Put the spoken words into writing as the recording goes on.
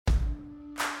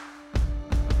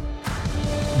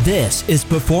This is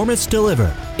Performance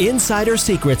Delivered, Insider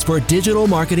Secrets for Digital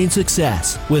Marketing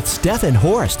Success with Stefan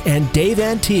Horst and Dave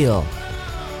Antiel.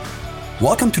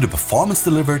 Welcome to the Performance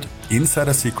Delivered,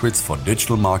 Insider Secrets for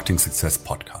Digital Marketing Success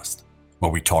podcast, where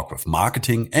we talk with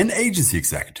marketing and agency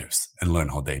executives and learn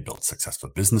how they build successful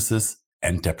businesses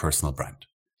and their personal brand.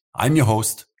 I'm your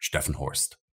host, Stefan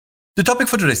Horst. The topic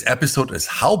for today's episode is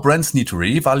how brands need to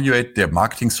reevaluate their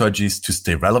marketing strategies to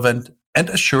stay relevant and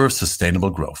assure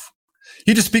sustainable growth.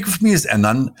 Here to speak with me is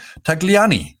Hernan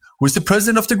Tagliani, who is the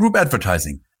president of the Group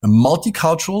Advertising, a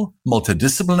multicultural,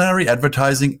 multidisciplinary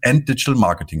advertising and digital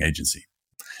marketing agency.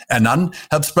 Hernan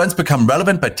helps brands become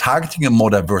relevant by targeting a more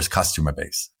diverse customer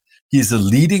base. He is a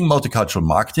leading multicultural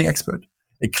marketing expert,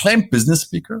 acclaimed business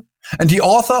speaker, and the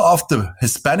author of The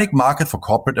Hispanic Market for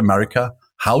Corporate America,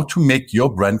 How to Make Your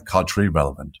Brand Culturally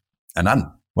Relevant.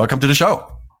 Hernan, welcome to the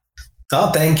show. Oh,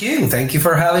 thank you. Thank you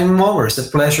for having me over. It's a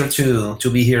pleasure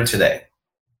to be here today.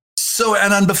 So,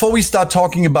 Hernan, before we start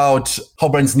talking about how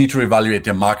brands need to evaluate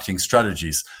their marketing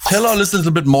strategies, tell our listeners a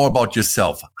little bit more about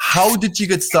yourself. How did you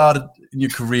get started in your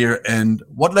career and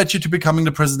what led you to becoming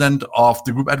the president of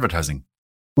the Group Advertising?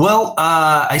 Well,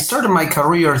 I started my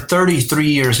career 33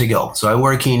 years ago. So I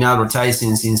work in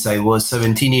advertising since I was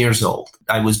 17 years old.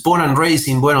 I was born and raised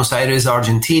in Buenos Aires,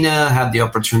 Argentina. Had the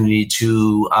opportunity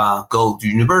to go to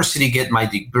university, get my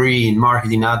degree in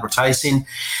marketing advertising.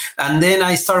 And then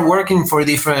I started working for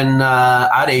different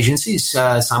ad agencies,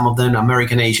 some of them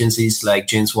American agencies like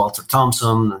James Walter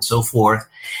Thompson and so forth.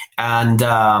 And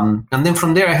then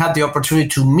from there, I had the opportunity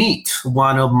to meet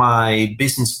one of my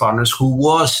business partners who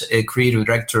was a creative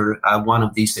director at one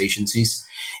of these agencies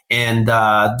and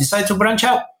decided to branch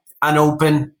out and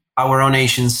open our own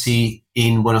agency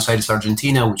in Buenos Aires,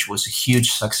 Argentina, which was a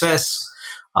huge success,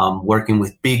 working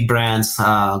with big brands,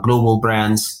 global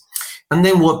brands. And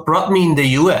then what brought me in the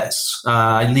US,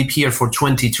 I lived here for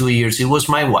 22 years. It was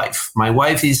my wife. My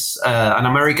wife is an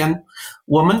American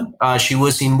woman. She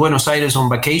was in Buenos Aires on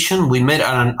vacation. We met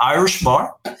at an Irish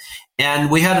bar and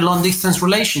we had a long distance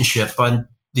relationship and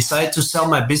decided to sell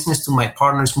my business to my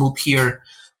partners, moved here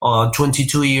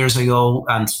 22 years ago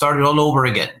and started all over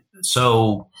again.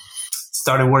 So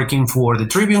started working for the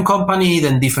Tribune Company,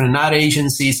 then different ad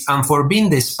agencies. And for being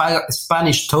the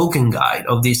Spanish token guy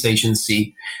of this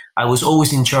agency, I was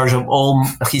always in charge of all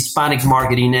Hispanic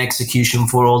marketing execution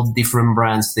for all the different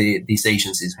brands these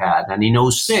agencies had. And in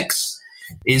 2006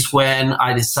 is when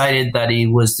I decided that it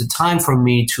was the time for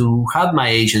me to have my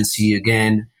agency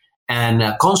again and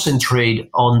concentrate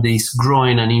on this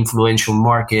growing and influential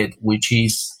market, which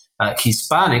is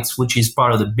Hispanics, which is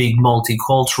part of the big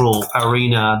multicultural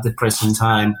arena at the present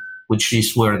time, which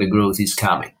is where the growth is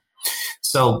coming.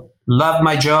 So love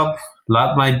my job,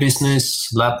 love my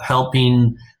business, love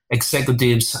helping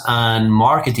executives and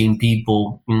marketing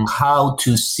people in how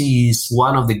to seize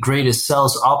one of the greatest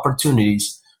sales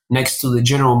opportunities next to the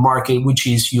general market, which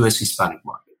is US Hispanic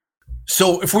market.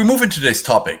 So if we move into today's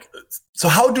topic, so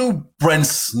how do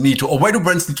brands need to, or where do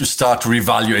brands need to start to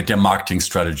reevaluate their marketing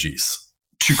strategies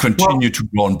to continue to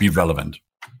grow and be relevant?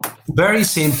 Very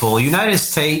simple. United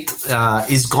States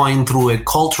is going through a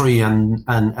cultural and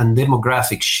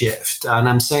demographic shift. And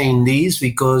I'm saying this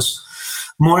because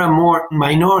more and more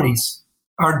minorities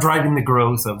are driving the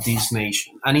growth of this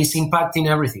nation. And it's impacting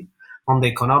everything. On the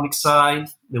economic side,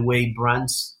 the way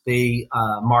brands, they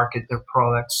market their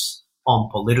products, on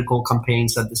political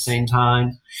campaigns at the same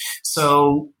time.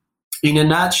 So in a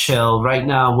nutshell, right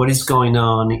now, what is going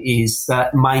on is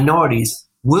that minorities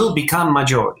will become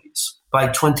majorities by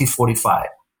 2045.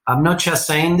 I'm not just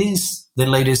saying this, the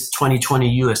latest 2020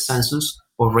 US Census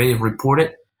already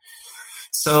reported.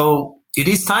 So it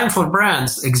is time for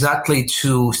brands exactly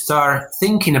to start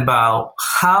thinking about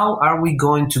how are we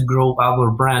going to grow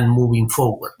our brand moving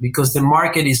forward? Because the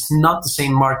market is not the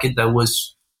same market that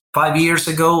was 5 years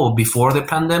ago or before the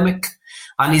pandemic.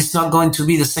 And it's not going to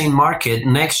be the same market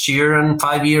next year and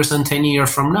 5 years and 10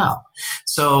 years from now.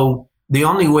 So the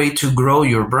only way to grow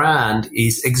your brand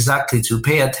is exactly to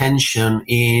pay attention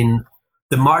in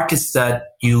the markets that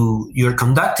you're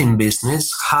conducting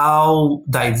business, how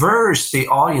diverse the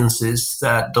audiences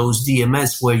that those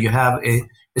DMS where you have a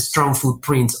strong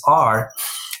footprint are.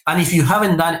 And if you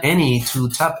haven't done any to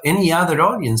tap any other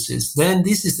audiences, then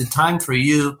this is the time for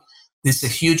you. This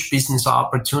is a huge business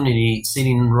opportunity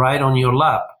sitting right on your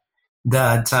lap.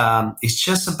 That it's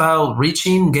just about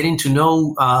reaching, getting to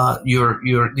know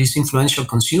these influential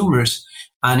consumers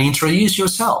and introduce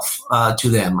yourself to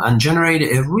them and generate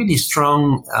a really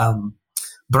strong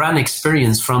brand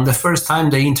experience from the first time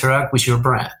they interact with your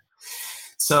brand.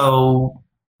 So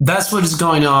that's what is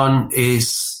going on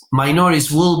is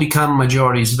minorities will become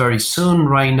majorities very soon.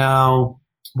 Right now,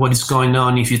 what is going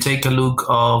on. If you take a look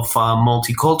of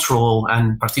multicultural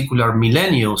and particular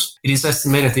millennials, it is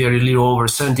estimated there are a little over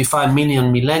 75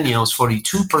 million millennials.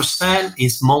 42%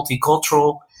 is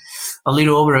multicultural. A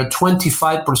little over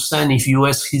 25% is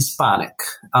US Hispanic.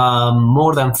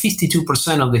 More than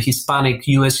 52% of the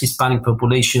US Hispanic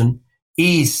population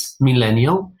is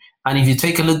millennial. And if you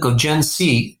take a look at Gen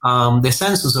Z, the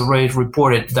census already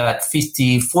reported that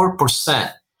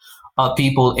 54% of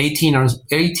people 18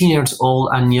 years old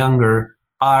and younger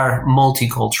are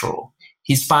multicultural.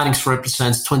 Hispanics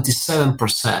represents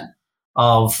 27%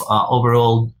 of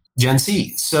overall Gen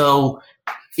Z. So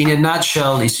in a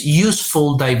nutshell, it's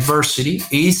useful diversity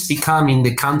is becoming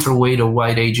the counterweight of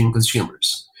white Asian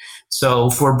consumers. So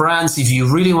for brands, if you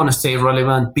really want to stay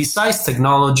relevant, besides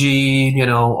technology,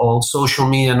 all social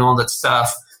media and all that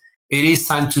stuff, it is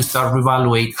time to start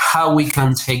reevaluate how we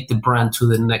can take the brand to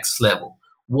the next level.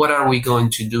 What are we going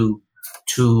to do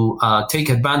to take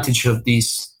advantage of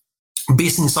this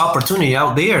business opportunity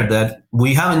out there that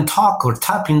we haven't talked or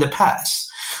tapped in the past?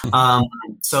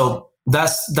 So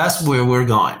that's where we're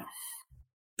going.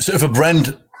 So if a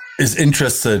brand is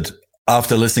interested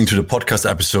after listening to the podcast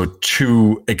episode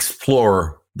to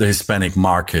explore the Hispanic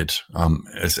market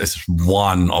as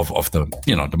one of the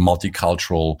the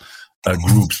multicultural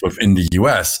groups within the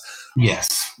US,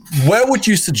 yes, where would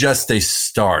you suggest they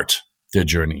start their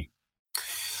journey?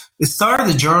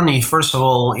 The journey, first of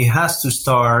all, it has to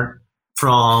start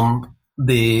from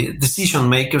the decision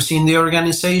makers in the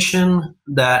organization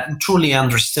that truly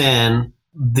understand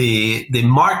the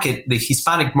market, the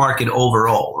Hispanic market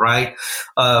overall, right?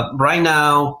 Right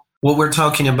now, what we're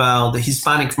talking about, the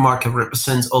Hispanic market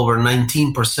represents over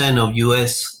 19% of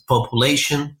U.S.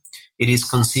 population. It is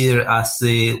considered as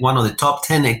one of the top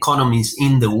 10 economies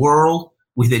in the world,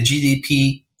 with a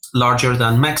GDP larger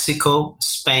than Mexico,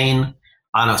 Spain,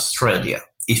 and Australia.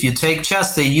 If you take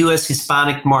just the U.S.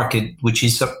 Hispanic market, which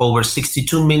is over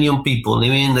 62 million people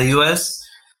living in the U.S.,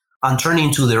 and turn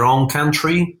into their own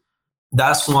country,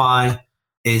 that's why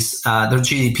their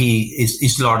GDP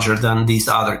is larger than these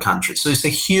other countries. So it's a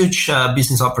huge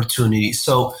business opportunity.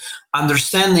 So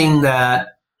understanding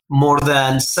that more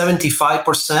than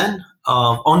 75%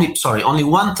 only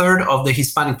 1/3 of the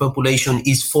Hispanic population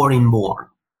is foreign born.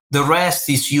 The rest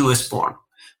is US born.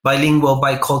 Bilingual,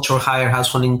 bicultural, higher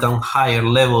household income, higher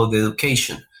level of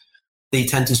education. They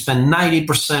tend to spend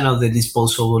 90% of the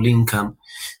disposable income.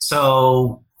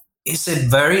 So it's a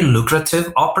very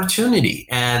lucrative opportunity.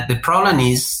 And the problem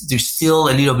is there's still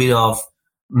a little bit of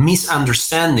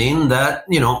misunderstanding that,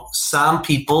 some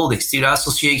people, they still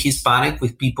associate Hispanic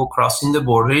with people crossing the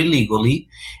border illegally.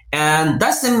 And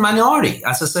that's the minority.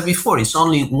 As I said before, it's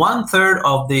only 1/3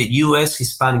 of the US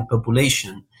Hispanic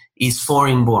population is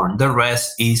foreign born. The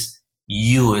rest is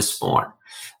US born.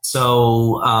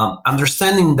 So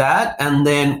understanding that, and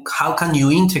then how can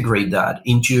you integrate that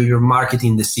into your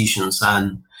marketing decisions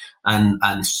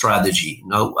and strategy?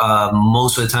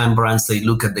 Most of the time brands, they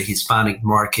look at the Hispanic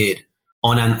market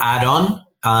on an add-on,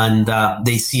 and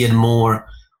they see it more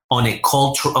on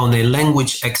on a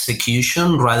language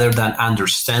execution rather than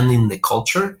understanding the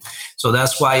culture. So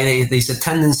that's why there's a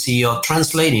tendency of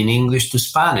translating English to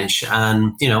Spanish.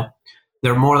 And,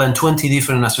 there are more than 20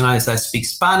 different nationalities that speak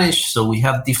Spanish. So we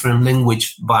have different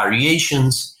language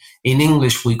variations. In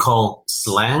English, we call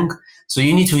slang. So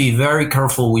you need to be very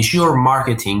careful with your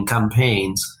marketing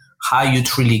campaigns, how you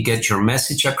truly get your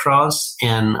message across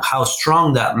and how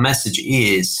strong that message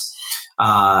is.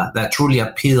 That truly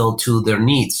appeal to their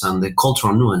needs and the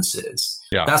cultural nuances.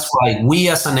 Yeah. That's why we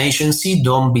as an agency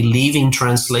don't believe in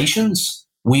translations.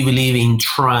 We believe in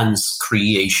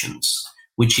transcreations,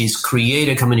 which is create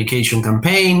a communication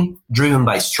campaign driven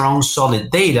by strong,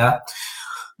 solid data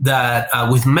that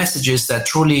with messages that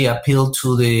truly appeal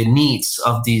to the needs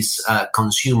of these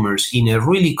consumers in a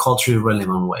really culturally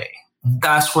relevant way.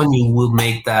 That's when you will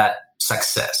make that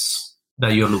success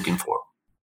that you're looking for.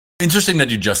 Interesting that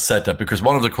you just said that, because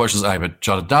one of the questions I have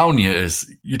jotted down here is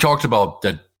you talked about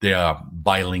that they are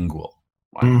bilingual,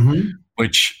 right? Mm-hmm.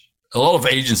 Which a lot of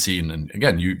agency, and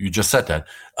again, you just said that,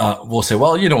 will say,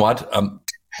 well, you know what,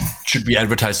 should we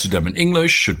advertise to them in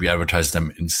English? Should we advertise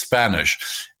them in Spanish?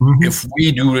 Mm-hmm. If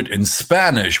we do it in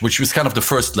Spanish, which was kind of the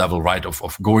first level, right,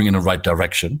 of going in the right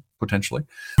direction, potentially.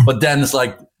 But then it's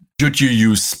like, should you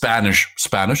use Spanish,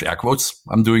 air quotes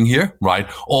I'm doing here, right?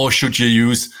 Or should you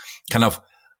use kind of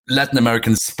Latin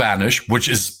American Spanish, which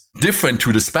is different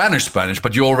to the Spanish,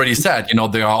 but you already said,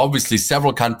 there are obviously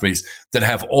several countries that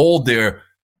have all the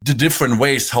different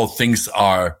ways how things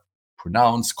are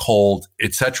pronounced, called,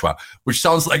 etc., which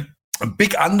sounds like a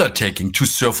big undertaking to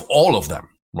serve all of them,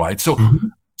 right? So,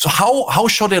 So how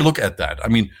should they look at that? I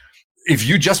mean, if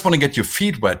you just want to get your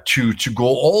feet wet to go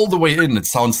all the way in, it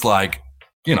sounds like,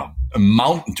 a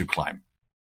mountain to climb.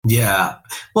 Yeah.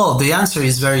 Well, the answer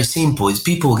is very simple. It's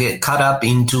people get caught up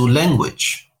into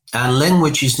language, and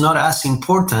language is not as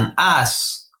important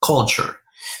as culture.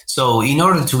 So in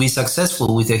order to be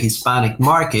successful with the Hispanic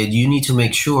market, you need to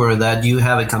make sure that you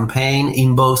have a campaign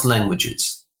in both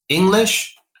languages,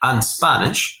 English and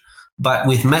Spanish, but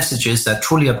with messages that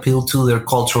truly appeal to their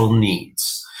cultural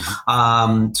needs.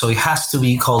 So it has to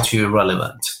be culturally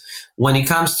relevant. When it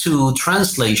comes to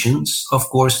translations, of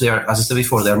course, there, as I said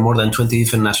before, there are more than 20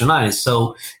 different nationalities.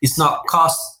 So it's not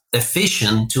cost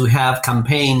efficient to have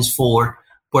campaigns for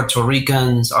Puerto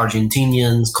Ricans,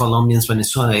 Argentinians, Colombians,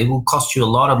 Venezuela. It will cost you a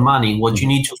lot of money. What you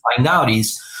need to find out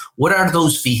is what are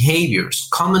those behaviors,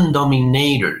 common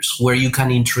dominators, where you can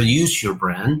introduce your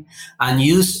brand and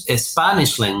use a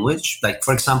Spanish language, like,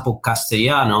 for example,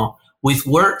 Castellano, with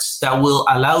words that will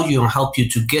allow you and help you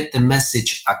to get the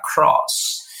message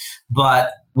across,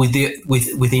 but with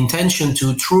the intention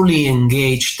to truly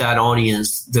engage that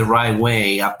audience the right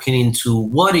way, appealing to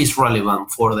what is relevant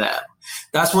for them.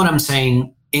 That's what I'm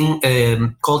saying.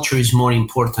 Culture is more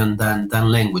important than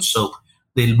language. So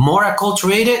the more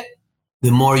acculturated,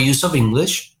 the more use of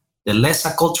English. The less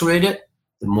acculturated,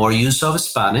 the more use of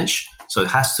Spanish. So it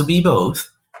has to be both,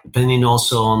 depending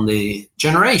also on the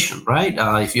generation, right?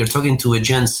 If you're talking to a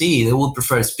Gen Z, they would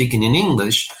prefer speaking in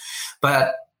English.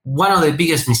 But one of the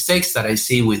biggest mistakes that I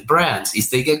see with brands is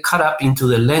they get caught up into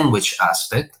the language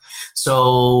aspect.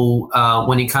 So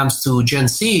when it comes to Gen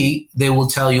Z, they will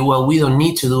tell you, well, we don't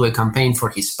need to do a campaign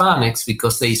for Hispanics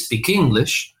because they speak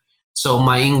English. So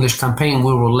my English campaign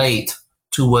will relate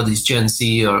to what this Gen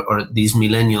Z or these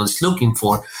millennials looking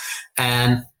for.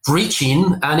 And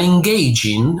reaching and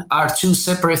engaging are two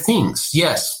separate things.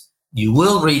 Yes, you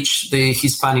will reach the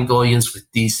Hispanic audience with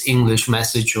this English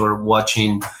message or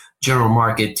watching general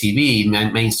market TV,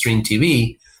 mainstream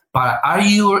TV. But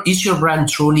is your brand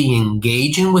truly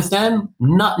engaging with them?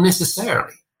 Not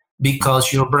necessarily,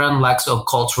 because your brand lacks of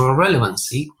cultural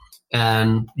relevancy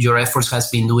and your efforts has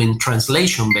been doing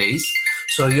translation based.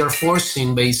 So you're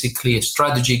forcing basically a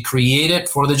strategy created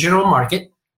for the general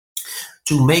market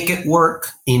to make it work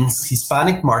in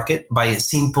Hispanic market by a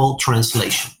simple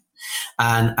translation.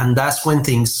 And that's when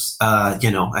things, I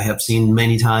have seen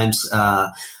many times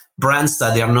brands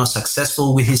that they are not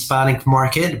successful with Hispanic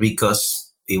market because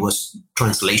it was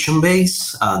translation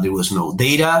based. There was no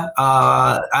data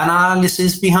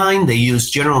analysis behind. They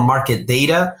used general market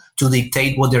data to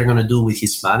dictate what they're going to do with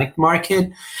Hispanic market.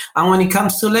 And when it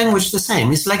comes to language, the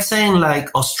same. It's like saying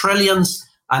like Australians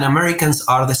and Americans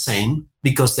are the same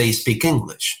because they speak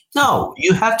English. No,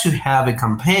 you have to have a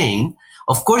campaign.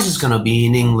 Of course, it's going to be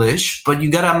in English, but you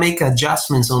got to make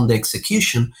adjustments on the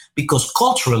execution because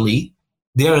culturally,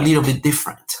 they're a little bit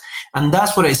different. And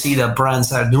that's what I see that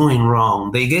brands are doing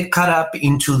wrong. They get caught up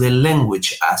into the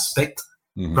language aspect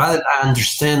rather than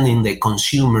understanding the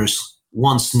consumer's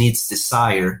wants, needs,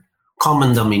 desire,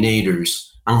 common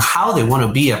dominators, and how they want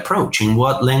to be approached, in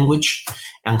what language,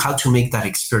 and how to make that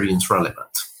experience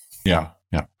relevant. Yeah.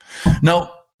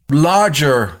 Now,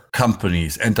 larger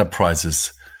companies,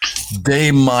 enterprises,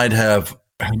 they might have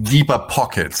deeper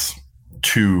pockets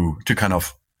to kind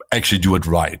of actually do it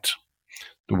right,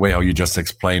 the way how you just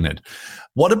explain it.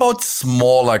 What about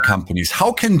smaller companies?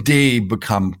 How can they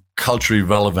become culturally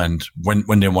relevant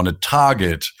when they want to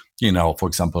target, for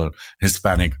example,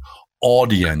 Hispanic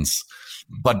audience,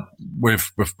 but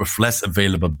with less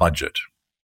available budget?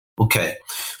 Okay,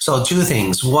 so two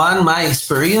things. One, my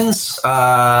experience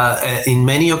in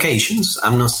many occasions,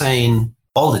 I'm not saying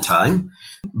all the time,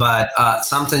 but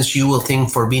sometimes you will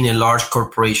think for being a large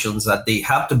corporations that they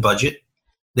have the budget,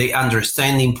 they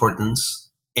understand the importance,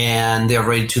 and they're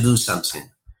ready to do something.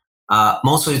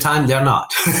 Most of the time, they're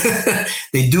not.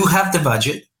 They do have the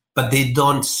budget, but they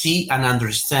don't see and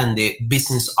understand the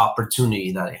business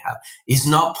opportunity that they have. It's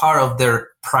not part of their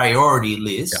priority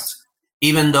list,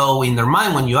 even though in their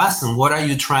mind, when you ask them, what are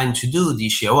you trying to do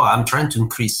this year? Well, I'm trying to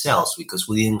increase sales because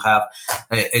we didn't have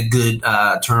a good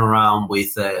turnaround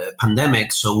with the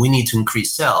pandemic, so we need to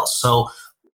increase sales. So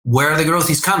where the growth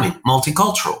is coming?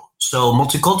 Multicultural. So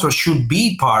multicultural should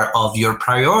be part of your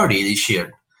priority this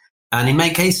year. And in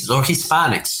many cases, or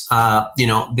Hispanics,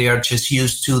 they are just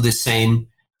used to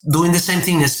doing the same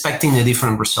thing, expecting a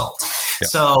different result. Yeah.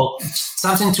 So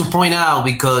something to point out,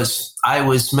 because I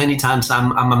was many times,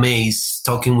 I'm amazed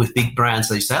talking with big brands.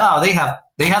 They say, oh, they have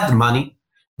the money,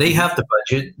 they have the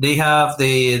budget, they have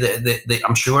the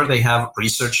I'm sure they have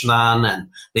research done and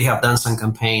they have done some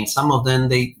campaigns. Some of them,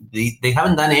 they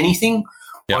haven't done anything,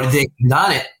 or they've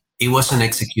done it It wasn't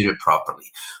executed properly.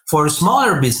 For a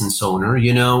smaller business owner,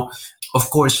 of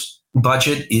course,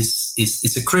 budget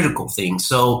is a critical thing.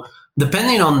 So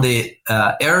depending on the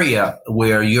area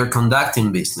where you're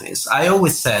conducting business, I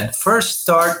always said, first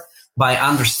start by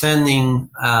understanding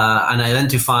and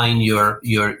identifying your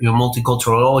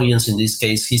multicultural audience, in this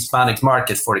case, Hispanic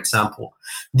market, for example.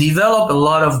 Develop a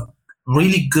lot of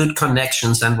really good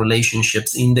connections and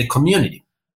relationships in the community.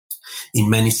 In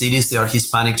many cities, there are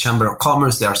Hispanic Chamber of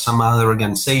Commerce. There are some other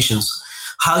organizations.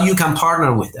 How you can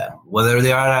partner with them, whether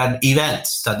they are at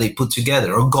events that they put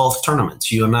together or golf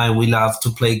tournaments. You and I, we love to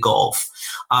play golf.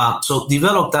 So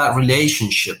develop that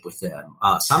relationship with them.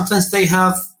 Sometimes they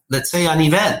have, let's say, an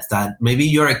event that maybe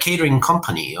you're a catering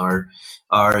company or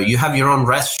you have your own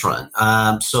restaurant.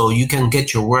 So you can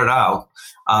get your word out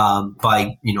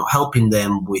by helping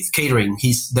them with catering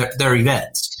their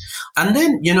events. And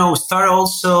then, start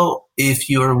also, if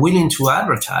you're willing to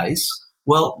advertise,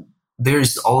 well,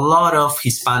 there's a lot of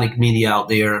Hispanic media out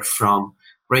there, from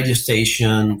radio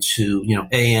station to,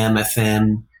 AM,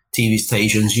 FM, TV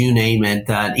stations, you name it,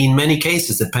 that in many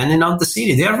cases, depending on the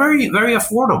city, they are very, very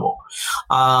affordable.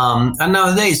 And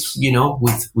nowadays,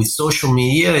 with social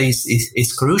media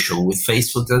is crucial, with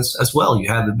Facebook as well. You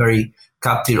have a very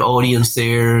captive audience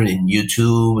there in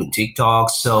YouTube and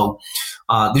TikTok. So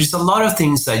there's a lot of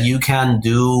things that you can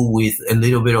do with a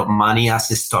little bit of money as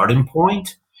a starting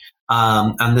point.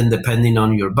 And then depending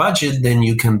on your budget, then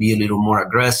you can be a little more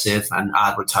aggressive and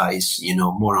advertise,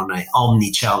 more on an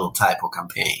omni-channel type of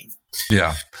campaign.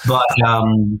 Yeah. But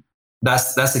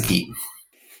that's the key.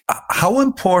 How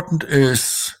important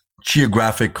is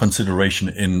geographic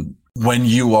consideration when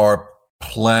you are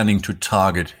planning to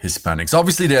target Hispanics?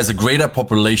 Obviously, there's a greater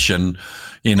population,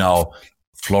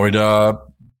 Florida,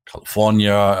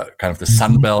 California, kind of the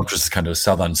Sun Belt, which is kind of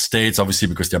southern states, obviously,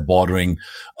 because they're bordering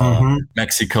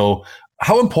Mexico.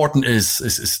 How important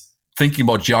is thinking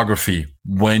about geography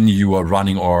when you are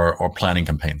running or planning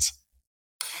campaigns?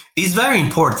 It's very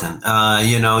important.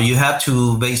 You have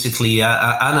to basically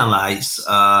analyze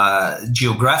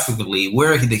geographically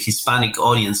where the Hispanic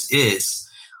audience is,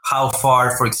 how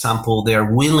far, for example,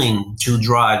 they're willing to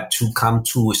drive to come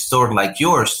to a store like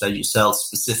yours that you sell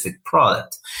specific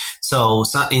product. So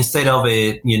instead of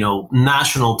a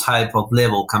national type of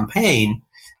level campaign,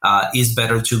 it's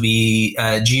better to be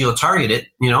geo-targeted.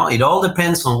 It all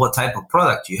depends on what type of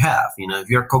product you have. If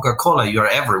you're Coca-Cola, you're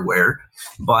everywhere.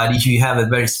 But if you have a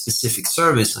very specific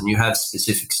service and you have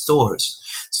specific stores,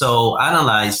 so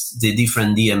analyze the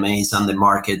different DMAs and the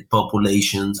market,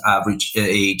 populations, average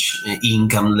age,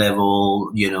 income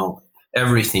level,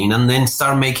 everything, and then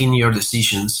start making your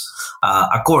decisions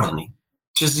accordingly.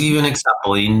 Just to give you an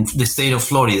example, in the state of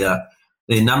Florida,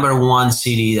 the number one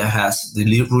city that has the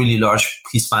really large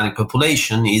Hispanic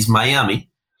population is Miami.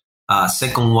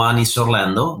 Second one is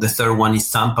Orlando. The third one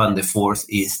is Tampa, and the fourth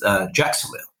is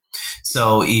Jacksonville.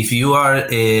 So if you are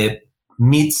a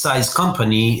mid-sized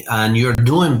company and you're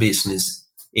doing business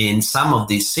in some of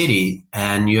these cities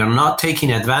and you're not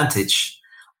taking advantage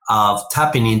of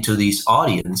tapping into this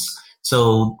audience,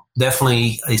 so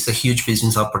definitely it's a huge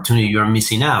business opportunity you're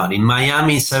missing out. In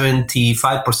Miami,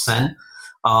 75%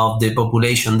 of the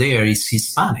population there is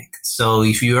Hispanic. So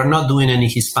if you are not doing any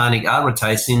Hispanic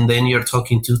advertising, then you're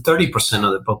talking to 30%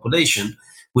 of the population,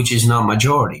 which is not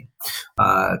majority.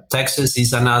 Texas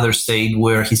is another state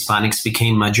where Hispanics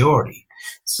became majority.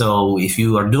 So if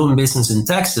you are doing business in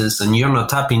Texas and you're not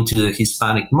tapping into the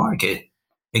Hispanic market,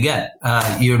 again,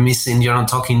 you're not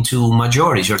talking to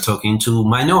majorities, you're talking to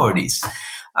minorities.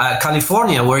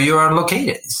 California, where you are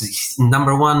located, is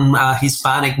number one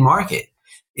Hispanic market.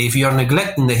 If you are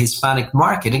neglecting the Hispanic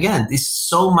market, again, there's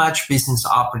so much business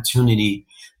opportunity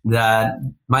that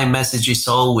my message is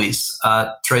always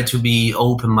try to be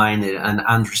open-minded and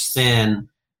understand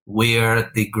where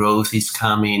the growth is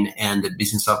coming and the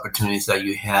business opportunities that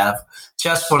you have,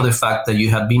 just for the fact that you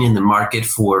have been in the market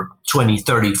for 20,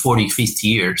 30, 40, 50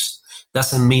 years.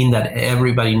 Doesn't mean that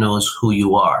everybody knows who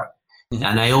you are. Mm-hmm.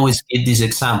 And I always give this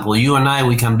example. You and I,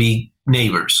 we can be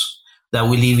neighbors that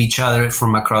we live each other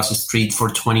from across the street for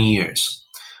 20 years.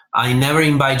 I never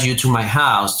invite you to my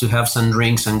house to have some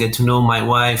drinks and get to know my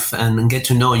wife and get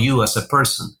to know you as a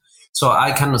person. So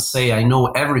I cannot say I know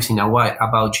everything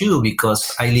about you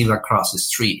because I live across the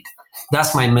street.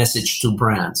 That's my message to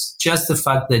brands. Just the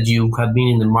fact that you have been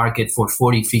in the market for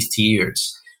 40, 50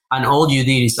 years and all you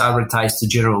did is advertise to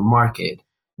general market.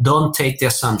 Don't take the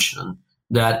assumption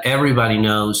that everybody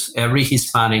knows, every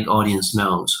Hispanic audience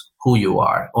knows who you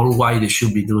are or why they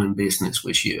should be doing business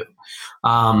with you.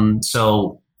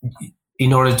 So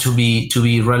in order to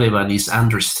be relevant is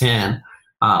understand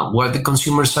what the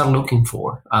consumers are looking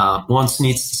for, wants,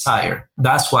 needs, desire.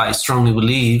 That's why I strongly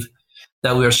believe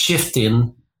that we are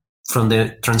shifting from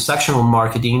the transactional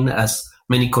marketing, as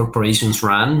many corporations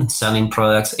run, selling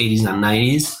products 80s and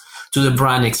 90s, to the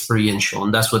brand experiential.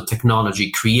 And that's what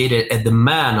technology created, a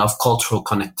demand of cultural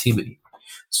connectivity.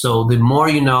 So the more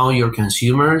you know your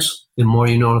consumers, the more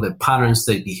you know the patterns,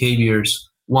 the behaviors,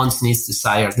 wants, needs,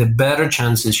 desire, the better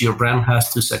chances your brand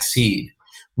has to succeed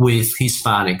with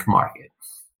Hispanic market.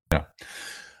 Yeah.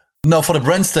 Now, for the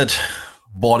brands that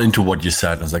bought into what you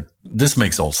said, I was like, this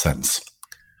makes all sense.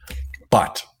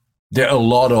 But there are a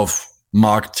lot of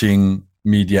marketing,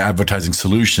 media, advertising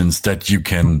solutions that you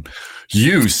can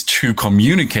use to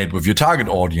communicate with your target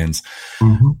audience.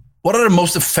 Mm-hmm. What are the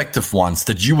most effective ones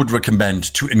that you would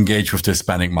recommend to engage with the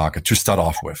Hispanic market to start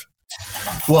off with?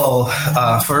 Well,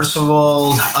 first of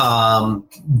all,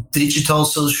 digital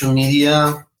social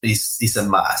media is a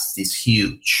must. It's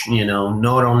huge.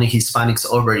 Not only Hispanics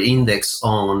over-index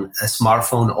on a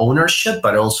smartphone ownership,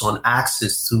 but also on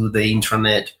access to the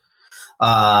internet.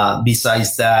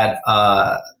 Besides that,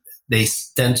 they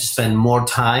tend to spend more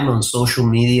time on social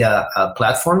media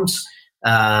platforms.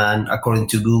 And according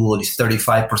to Google, it's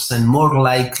 35% more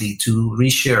likely to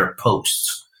reshare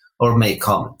posts or make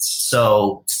comments.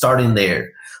 So starting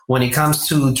there. When it comes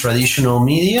to traditional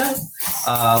media,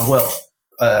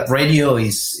 radio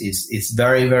is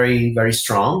very, very, very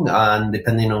strong. And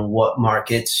depending on what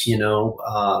markets,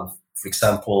 for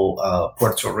example,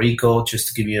 Puerto Rico, just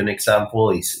to give you an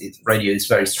example, radio is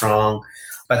very strong,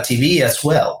 but TV as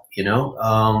well,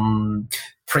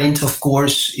 Print, of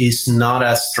course, is not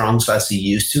as strong as it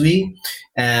used to be.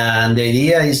 And the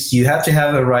idea is you have to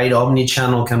have a right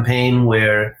omni-channel campaign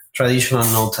where traditional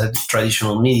and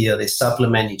non-traditional media, they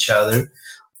supplement each other.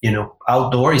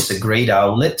 Outdoor is a great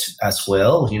outlet as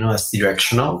well, as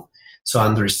directional. So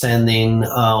understanding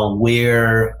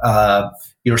where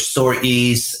your store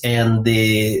is and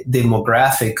the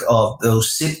demographic of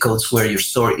those zip codes where your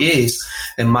store is,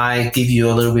 it might give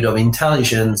you a little bit of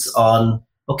intelligence on,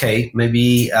 okay,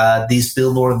 maybe this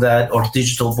billboard or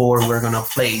digital board we're going to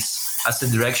place as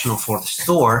a directional for the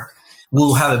store,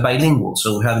 we'll have it bilingual.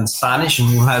 So we'll have in Spanish and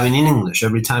we'll have it in English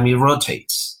every time it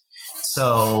rotates.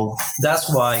 So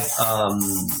that's why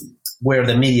where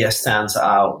the media stands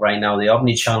out right now, the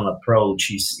omni-channel approach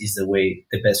is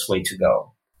the best way to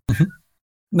go. Mm-hmm.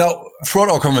 Now, throughout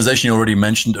our conversation, you already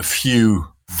mentioned a few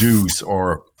do's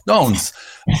or don'ts.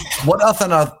 What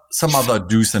are some other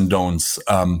do's and don'ts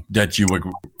that you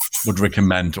would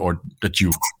recommend or that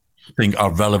you think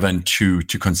are relevant to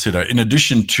consider, in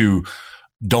addition to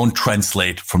don't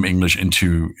translate from English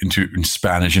into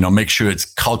Spanish? Make sure it's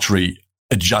culturally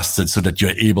adjusted so that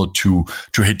you're able to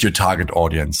hit your target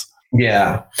audience.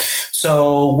 Yeah.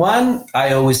 So one,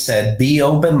 I always said, be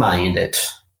open-minded.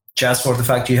 Just for the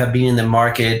fact you have been in the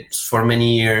market for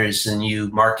many years and you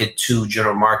market to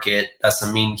general market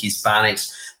doesn't mean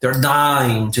Hispanics, they're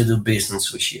dying to do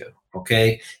business with you.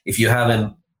 Okay. If you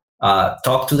haven't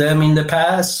talked to them in the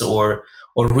past or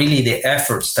really the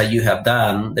efforts that you have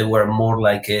done, they were more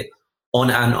like a on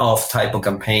and off type of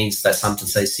campaigns that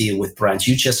sometimes I see with brands.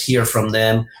 You just hear from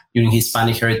them during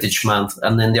Hispanic Heritage Month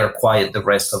and then they're quiet the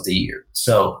rest of the year.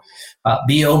 So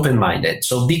be open-minded.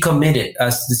 So be committed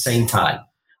at the same time.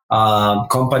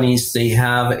 Companies, they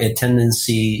have a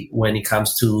tendency when it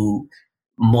comes to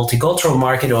multicultural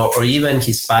market or even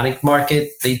Hispanic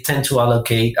market, they tend to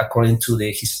allocate, according to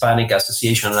the Hispanic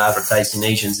Association of Advertising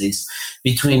Agencies,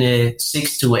 between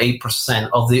 6 to 8%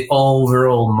 of the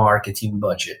overall marketing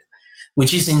budget,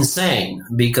 which is insane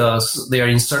because they are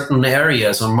in certain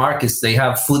areas or markets, they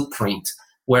have footprint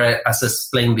where, as I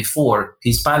explained before,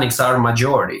 Hispanics are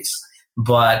majorities,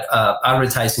 but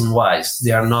advertising wise,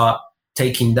 they are not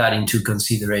taking that into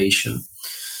consideration.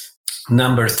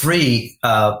 Number 3,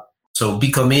 so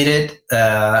be committed.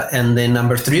 And then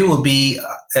number 3 will be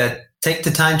take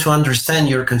the time to understand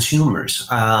your consumers.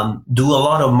 Do a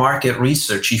lot of market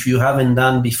research if you haven't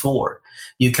done before.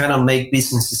 You cannot make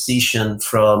business decisions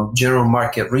from general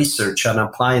market research and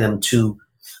apply them to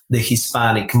the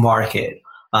Hispanic market.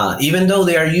 Even though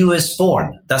they are US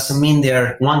born, doesn't mean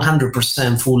they're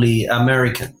 100% fully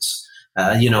Americans.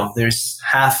 There's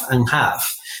half and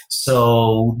half.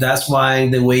 So that's why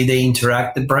the way they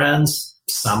interact the brands,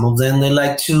 some of them, they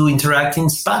like to interact in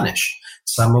Spanish.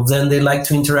 Some of them, they like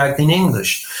to interact in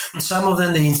English. Some of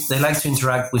them, they like to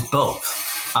interact with both.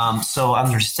 So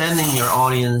understanding your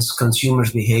audience,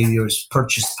 consumers' behaviors,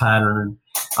 purchase pattern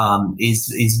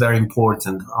is very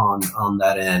important on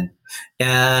that end.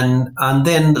 And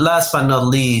then last but not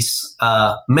least,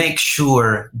 make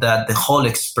sure that the whole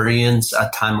experience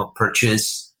at time of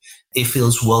purchase it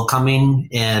feels welcoming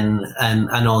and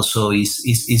also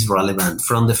is relevant.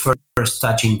 From the first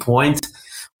touching point,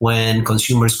 when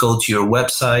consumers go to your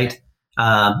website,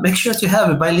 make sure to have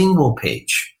a bilingual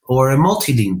page or a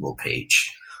multilingual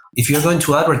page. If you're going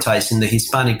to advertise in the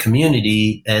Hispanic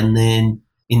community and then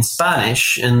in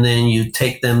Spanish, and then you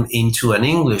take them into an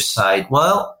English site,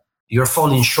 well, you're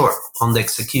falling short on the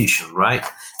execution, right?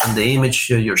 And the image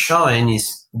you're showing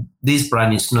is this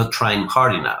brand is not trying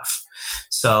hard enough.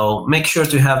 So make sure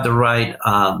to have the right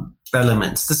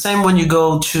elements. The same when you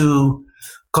go to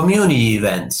community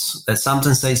events.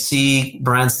 Sometimes I see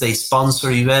brands, they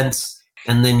sponsor events,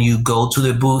 and then you go to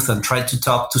the booth and try to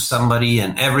talk to somebody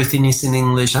and everything is in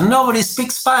English and nobody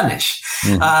speaks Spanish.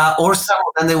 Or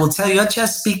and they will tell you, I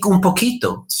just speak un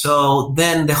poquito. So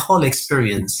then the whole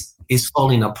experience is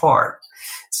falling apart.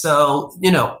 So,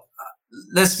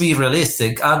 let's be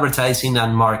realistic. Advertising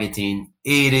and marketing,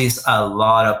 it is a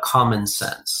lot of common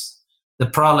sense. The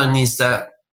problem is that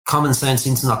common sense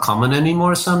is not common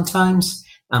anymore sometimes,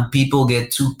 and people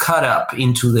get too caught up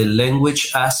into the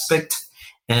language aspect.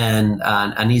 And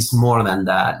it's more than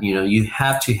that. You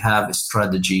have to have a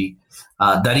strategy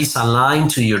that is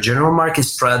aligned to your general market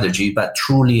strategy, but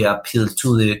truly appeal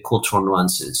to the cultural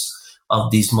nuances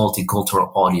of these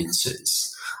multicultural audiences.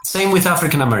 Same with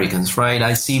African Americans, right?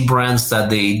 I see brands that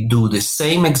they do the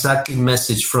same exact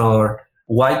message for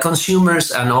white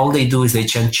consumers, and all they do is they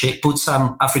put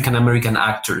some African American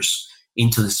actors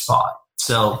into the spot.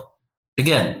 So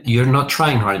again, you're not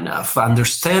trying hard enough.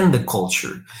 Understand the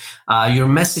culture. Your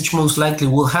message most likely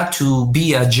will have to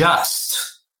be adjusted,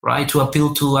 right, to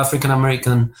appeal to African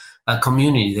American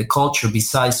community, the culture,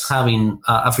 besides having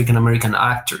African American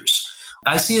actors.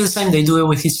 I see the same. They do it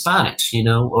with Hispanics,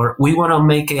 or we want to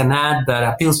make an ad that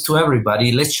appeals to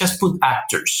everybody. Let's just put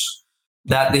actors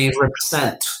that they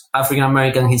represent African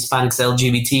American, Hispanics,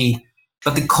 LGBT.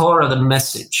 But the core of the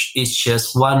message is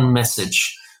just one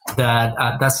message that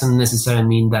doesn't necessarily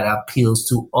mean that appeals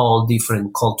to all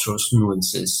different cultural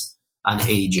nuances and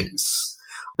ages.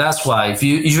 That's why if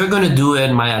you're going to do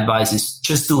it, my advice is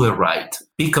just do it right.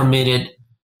 Be committed.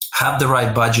 Have the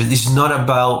right budget. It's not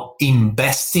about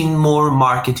investing more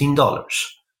marketing dollars.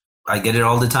 I get it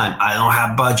all the time. I don't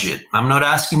have budget. I'm not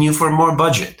asking you for more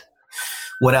budget.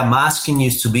 What I'm asking you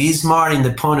is to be smart in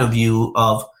the point of view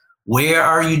of where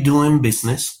are you doing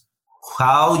business,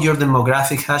 how your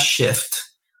demographic has shifted,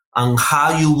 and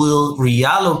how you will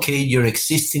reallocate your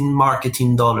existing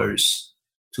marketing dollars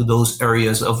to those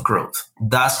areas of growth.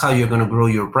 That's how you're going to grow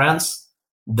your brands.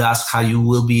 That's how you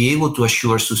will be able to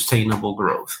assure sustainable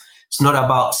growth. It's not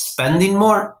about spending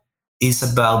more. It's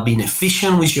about being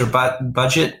efficient with your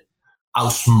budget,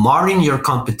 outsmarting your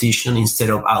competition instead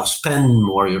of outspending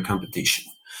more your competition.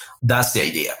 That's the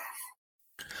idea.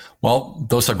 Well,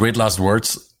 those are great last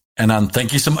words. Hernan,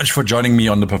 thank you so much for joining me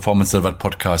on the Performance Delivered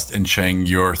podcast and sharing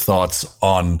your thoughts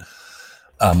on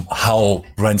how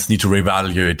brands need to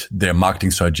reevaluate their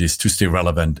marketing strategies to stay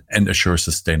relevant and assure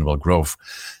sustainable growth.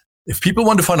 If people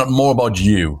want to find out more about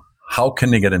you, how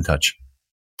can they get in touch?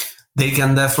 They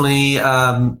can definitely,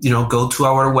 go to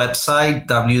our website,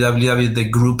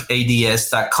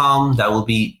 www.thegroupads.com. That will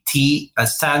be T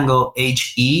as Tango,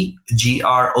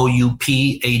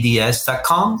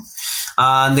 HEGROUPADS.com.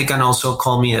 And they can also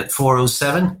call me at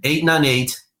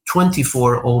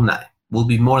 407-898-2409. We'll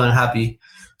be more than happy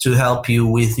to help you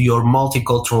with your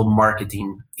multicultural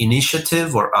marketing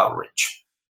initiative or outreach.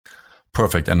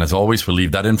 Perfect. And as always, we'll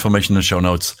leave that information in the show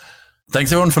notes.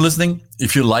 Thanks everyone for listening.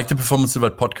 If you like the Performance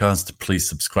Delivered podcast, please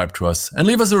subscribe to us and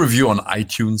leave us a review on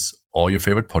iTunes or your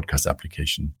favorite podcast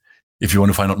application. If you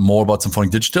want to find out more about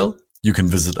Symphonic Digital, you can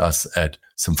visit us at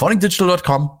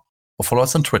symphonicdigital.com or follow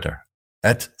us on Twitter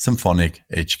at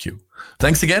SymphonicHQ.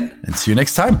 Thanks again and see you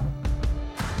next time.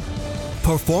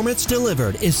 Performance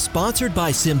Delivered is sponsored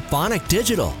by Symphonic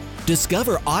Digital.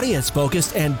 Discover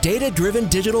audience-focused and data-driven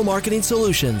digital marketing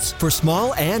solutions for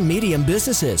small and medium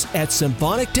businesses at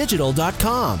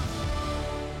symphonicdigital.com.